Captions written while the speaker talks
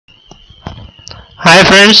Hi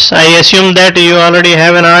friends, I assume that you already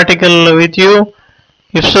have an article with you.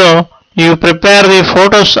 If so, you prepare the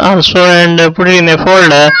photos also and put it in a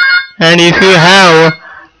folder. And if you have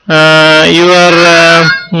your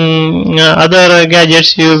other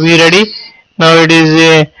gadgets, you be ready. Now it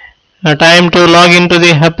is a time to log into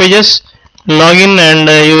the Hubpages. Log in and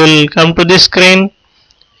you will come to this screen.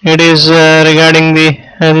 It is regarding the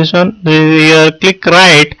this one. Click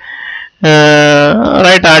right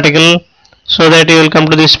article, so that you will come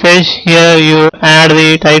to this page. Here you add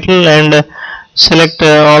the title and select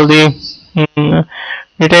all the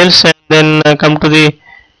details, and then come to the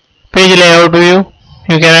page layout view.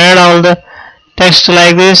 You can add all the text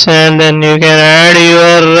like this, and then you can add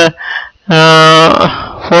your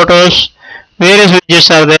photos. Various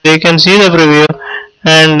widgets are there. You can see the preview,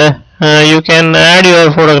 and you can add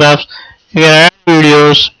your photographs, you can add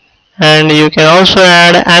videos, and you can also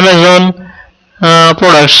add Amazon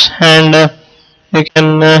products, and you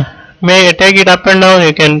can take it up and down.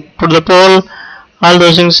 You can put the poll, all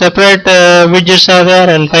those things. Separate widgets are there,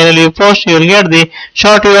 and finally you post. You will get the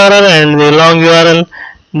short URL and the long URL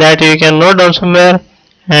that you can note down somewhere,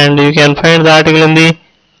 and you can find the article in the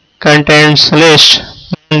contents list,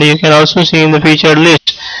 and you can also see in the featured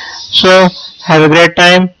list. So have a great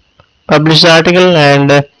time, publish the article,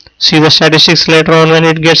 and see the statistics later on when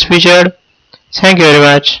it gets featured. Thank you very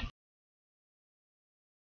much.